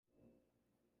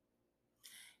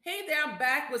Hey there, I'm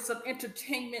back with some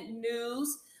entertainment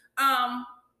news.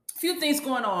 Few things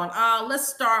going on. Let's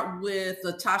start with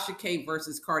the Tasha K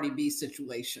versus Cardi B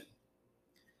situation.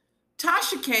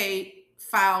 Tasha K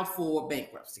filed for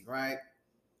bankruptcy, right?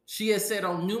 She has said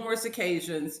on numerous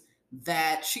occasions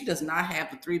that she does not have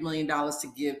the $3 million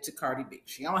to give to Cardi B.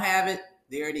 She don't have it.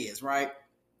 There it is, right?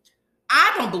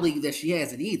 I don't believe that she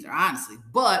has it either, honestly.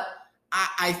 But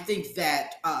I think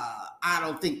that I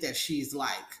don't think that she's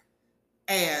like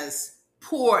as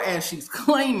poor as she's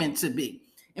claiming to be.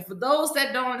 And for those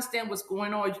that don't understand what's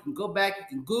going on, you can go back, you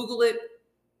can Google it.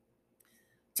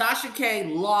 Tasha K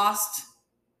lost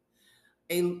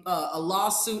a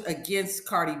lawsuit against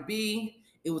Cardi B.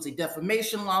 It was a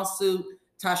defamation lawsuit.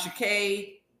 Tasha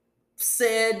K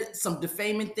said some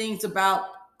defaming things about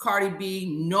Cardi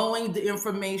B, knowing the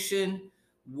information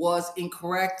was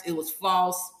incorrect, it was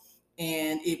false,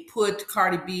 and it put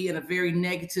Cardi B in a very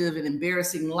negative and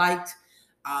embarrassing light.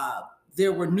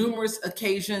 There were numerous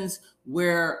occasions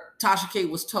where Tasha K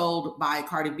was told by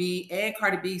Cardi B and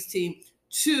Cardi B's team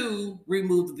to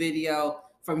remove the video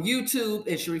from YouTube,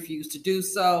 and she refused to do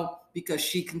so because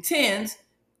she contends,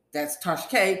 that's Tasha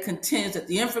K, contends that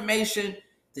the information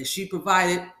that she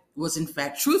provided was in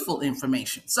fact truthful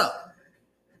information. So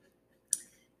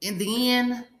in the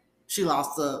end, she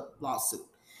lost the lawsuit.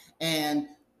 And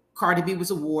Cardi B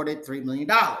was awarded $3 million.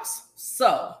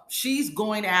 So she's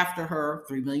going after her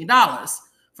 $3 million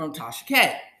from Tasha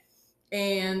K.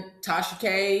 And Tasha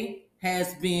K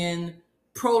has been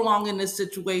prolonging this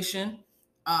situation.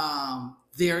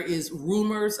 There is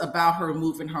rumors about her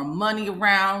moving her money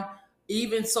around,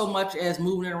 even so much as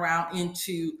moving it around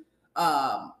into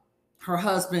her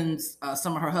husband's,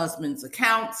 some of her husband's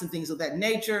accounts and things of that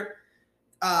nature.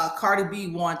 Cardi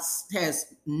B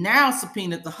has now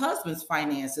subpoenaed the husband's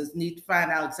finances, need to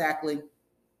find out exactly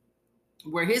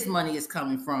where his money is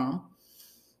coming from.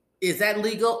 Is that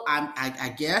legal?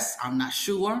 I guess. I'm not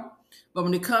sure. But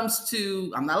when it comes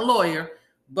to, I'm not a lawyer,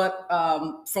 but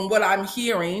from what I'm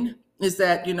hearing is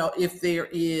that, if there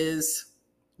is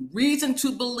reason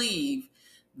to believe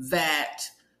that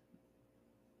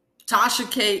Tasha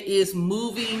K is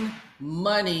moving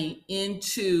money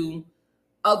into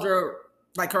other,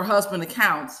 like her husband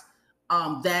accounts,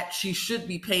 that she should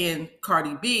be paying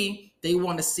Cardi B. They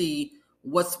want to see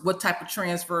what type of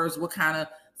transfers, what kind of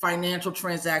financial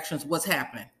transactions, what's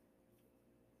happening.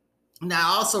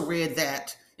 Now, I also read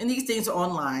that, and these things are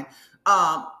online,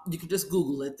 you can just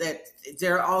Google it, that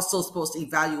they're also supposed to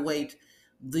evaluate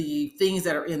the things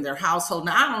that are in their household.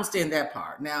 Now, I don't understand that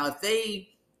part. Now, if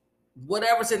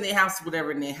whatever's in their house,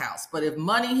 whatever in their house. But if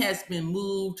money has been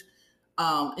moved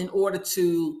in order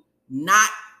to not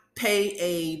pay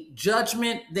a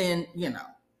judgment, then,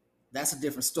 that's a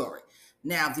different story.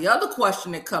 Now, the other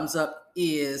question that comes up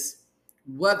is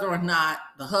whether or not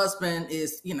the husband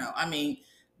is,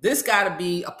 this got to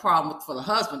be a problem for the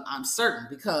husband, I'm certain,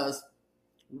 because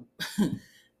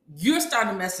you're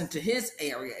starting to mess into his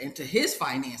area, into his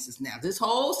finances now. This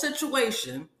whole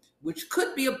situation, which could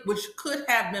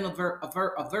have been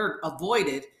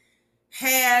avoided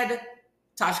had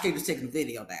Tasha K just taken the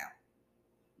video down.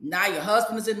 Now your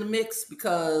husband is in the mix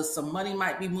because some money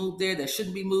might be moved there that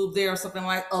shouldn't be moved there, or something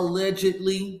like,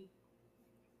 allegedly.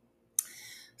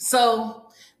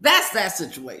 So that's that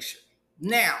situation.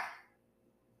 Now,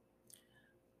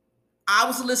 I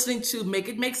was listening to Make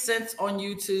It Make Sense on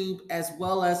YouTube, as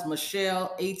well as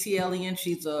Michelle ATLian.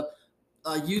 She's a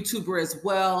YouTuber as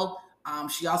well.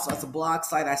 She also has a blog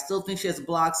site. I still think she has a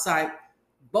blog site.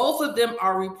 Both of them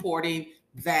are reporting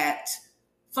that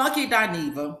Funky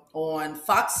Dineva on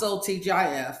Fox Soul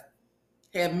TGIF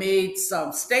have made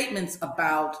some statements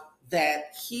about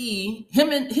that him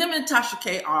and Tasha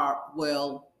K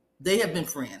they have been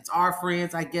friends. Are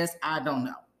friends, I guess. I don't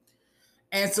know.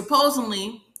 And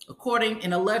supposedly, according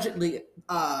and allegedly,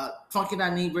 Funky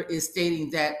Dineva is stating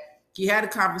that he had a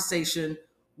conversation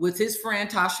with his friend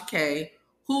Tasha K,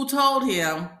 who told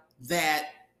him that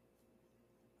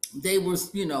they were,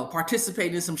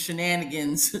 participating in some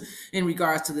shenanigans in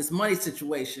regards to this money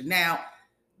situation. Now,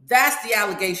 that's the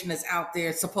allegation that's out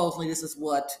there. Supposedly, this is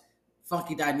what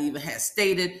Funky Dineva has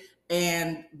stated.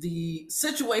 And the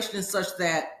situation is such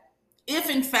that if,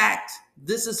 in fact,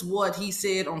 this is what he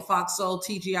said on Fox Soul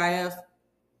TGIF,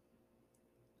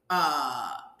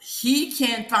 he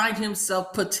can find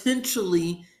himself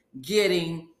potentially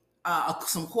getting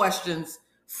some questions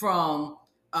from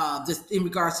this in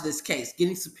regards to this case,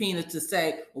 getting subpoenaed to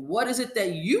say, well, what is it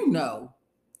that you know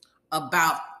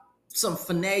about some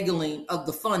finagling of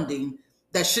the funding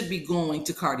that should be going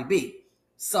to Cardi B?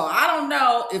 So I don't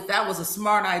know if that was a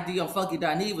smart idea on Funky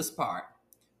Dineva's part,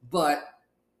 but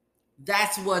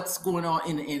That's what's going on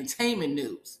in the entertainment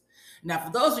news. Now,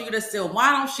 for those of you that say,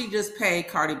 why don't she just pay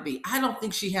Cardi B? I don't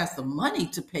think she has the money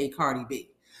to pay Cardi B.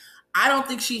 I don't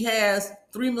think she has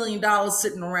 $3 million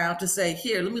sitting around to say,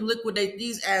 here, let me liquidate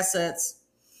these assets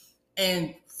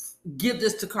and give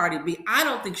this to Cardi B. I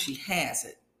don't think she has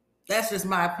it. That's just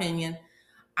my opinion.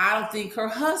 I don't think her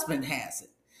husband has it.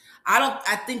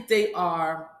 I think they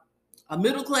are a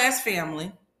middle-class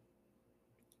family,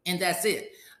 and that's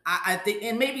it. I think,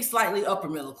 and maybe slightly upper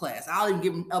middle class. I'll even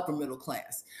give them upper middle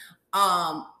class.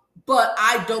 But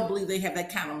I don't believe they have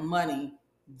that kind of money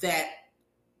that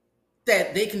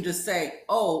they can just say,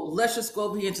 oh, let's just go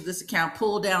over here into this account,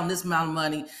 pull down this amount of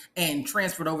money, and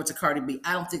transfer it over to Cardi B.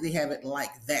 I don't think they have it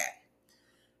like that.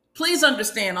 Please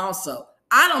understand also,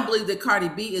 I don't believe that Cardi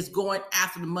B is going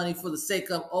after the money for the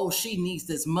sake of, oh, she needs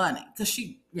this money. Because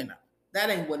she, that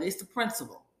ain't what it is, the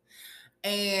principle.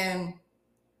 And,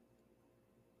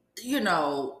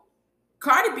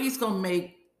 Cardi B is going to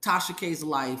make Tasha K's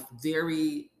life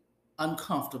very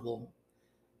uncomfortable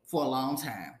for a long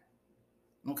time.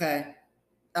 Okay?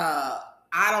 I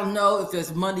don't know if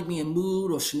there's money being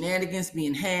moved or shenanigans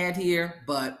being had here,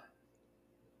 but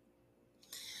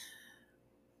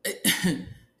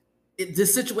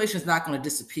this situation is not going to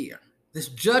disappear. This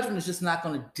judgment is just not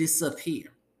going to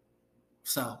disappear.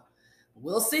 So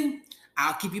we'll see.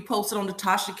 I'll keep you posted on the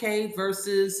Tasha K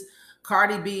versus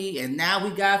Cardi B. And now we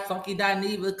got Funky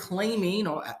Dineva claiming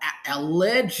or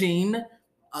alleging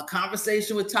a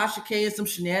conversation with Tasha K and some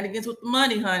shenanigans with the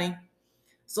money, honey.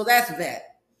 So that's that.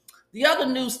 The other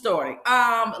news story.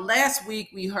 Last week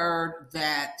we heard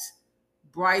that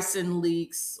Bryson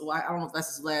Leaks, well, I don't know if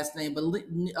that's his last name, but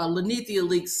Lanithia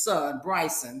Leaks' son,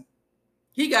 Bryson,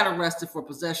 he got arrested for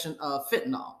possession of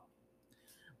fentanyl.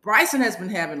 Bryson has been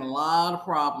having a lot of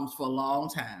problems for a long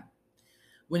time.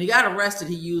 When he got arrested,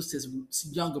 he used his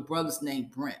younger brother's name,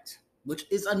 Brent, which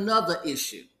is another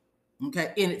issue,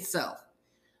 okay, in itself.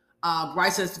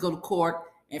 Bryson has to go to court,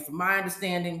 and from my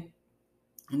understanding,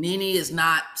 Nene is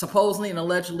not, supposedly and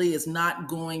allegedly, is not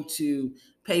going to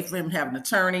pay for him to have an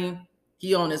attorney.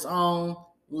 He on his own.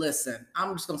 Listen,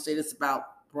 I'm just going to say this about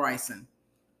Bryson.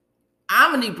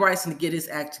 I'm going to need Bryson to get his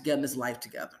act together and his life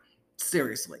together.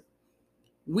 Seriously.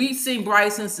 We've seen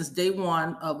Bryson since day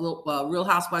one of Real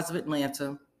Housewives of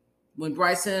Atlanta. When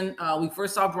we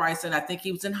first saw Bryson, I think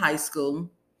he was in high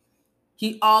school.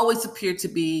 He always appeared to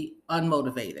be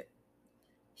unmotivated.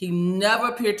 He never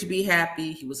appeared to be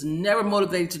happy. He was never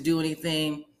motivated to do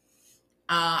anything.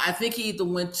 I think he either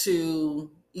went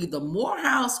to either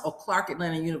Morehouse or Clark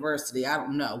Atlanta University. I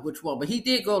don't know which one, but he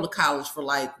did go to college for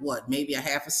maybe a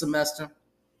half a semester,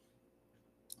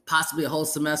 possibly a whole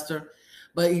semester,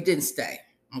 but he didn't stay.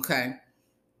 Okay.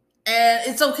 And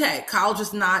it's okay. College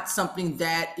is not something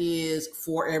that is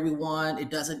for everyone. It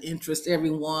doesn't interest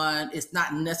everyone. It's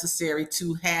not necessary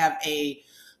to have a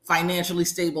financially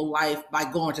stable life by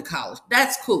going to college.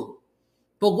 That's cool.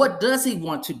 But what does he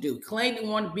want to do? Claim he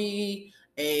want to be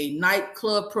a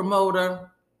nightclub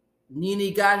promoter.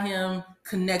 Nene got him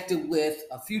connected with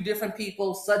a few different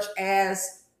people, such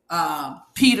as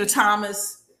Peter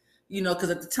Thomas, because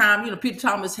at the time, Peter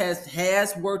Thomas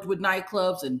has worked with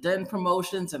nightclubs and done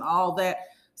promotions and all that.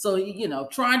 So,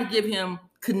 trying to give him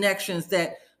connections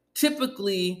that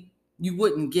typically you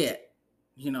wouldn't get.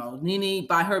 Nene,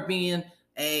 by her being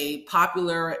a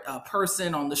popular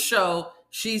person on the show,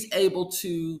 she's able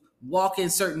to walk in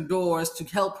certain doors to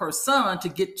help her son to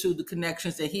get to the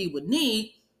connections that he would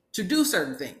need to do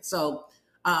certain things. So,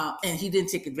 and he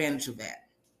didn't take advantage of that.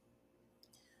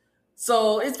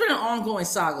 So it's been an ongoing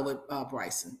saga with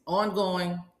Bryson.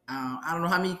 Ongoing. I don't know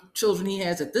how many children he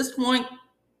has at this point,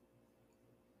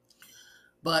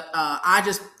 but I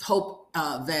just hope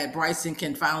that Bryson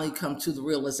can finally come to the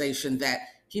realization that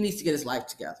he needs to get his life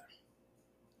together.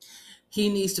 He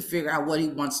needs to figure out what he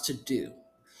wants to do.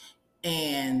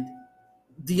 And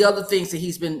the other things that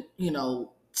he's been,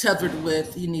 tethered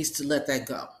with, he needs to let that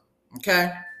go.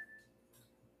 Okay?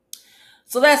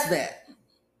 So that's that.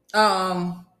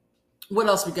 What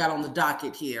else we got on the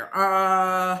docket here?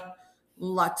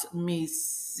 Let me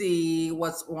see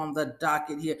what's on the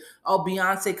docket here. Oh,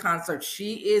 Beyonce concert.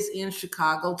 She is in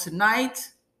Chicago tonight.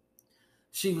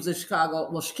 She was in Chicago.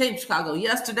 Well, she came to Chicago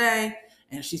yesterday,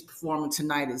 and she's performing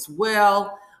tonight as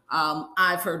well.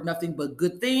 I've heard nothing but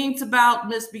good things about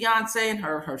Miss Beyonce and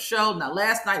her show. Now,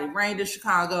 last night it rained in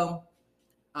Chicago,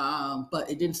 but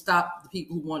it didn't stop the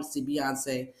people who want to see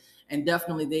Beyonce. And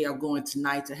definitely they are going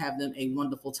tonight to have them a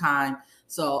wonderful time.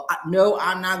 So, no,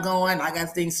 I'm not going. I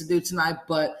got things to do tonight,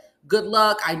 but good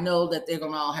luck. I know that they're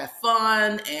going to all have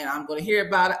fun, and I'm going to hear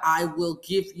about it. I will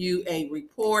give you a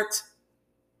report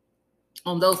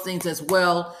on those things as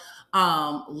well.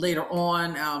 later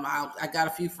on. I got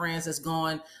a few friends that's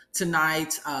going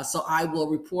tonight, so I will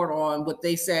report on what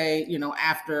they say.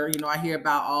 After I hear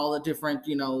about all the different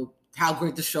how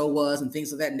great the show was and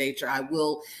things of that nature. I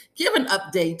will give an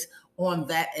update on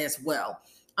that as well.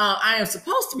 I am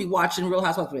supposed to be watching Real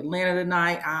Housewives of Atlanta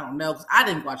tonight. I don't know, because I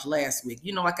didn't watch last week.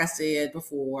 Like I said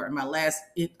before in my last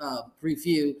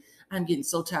review, I'm getting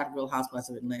so tired of Real Housewives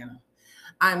of Atlanta.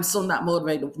 I'm so not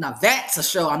motivated. Now that's a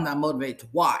show I'm not motivated to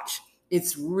watch.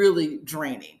 It's really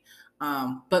draining.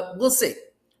 But we'll see.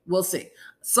 We'll see.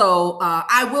 So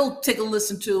I will take a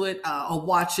listen to it or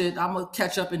watch it. I'm gonna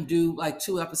catch up and do like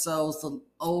 2 episodes, the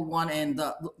old one and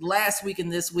the last week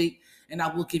and this week, and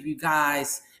I will give you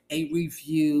guys a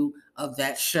review of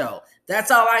that show. That's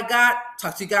all I got.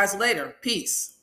 Talk to you guys later. Peace.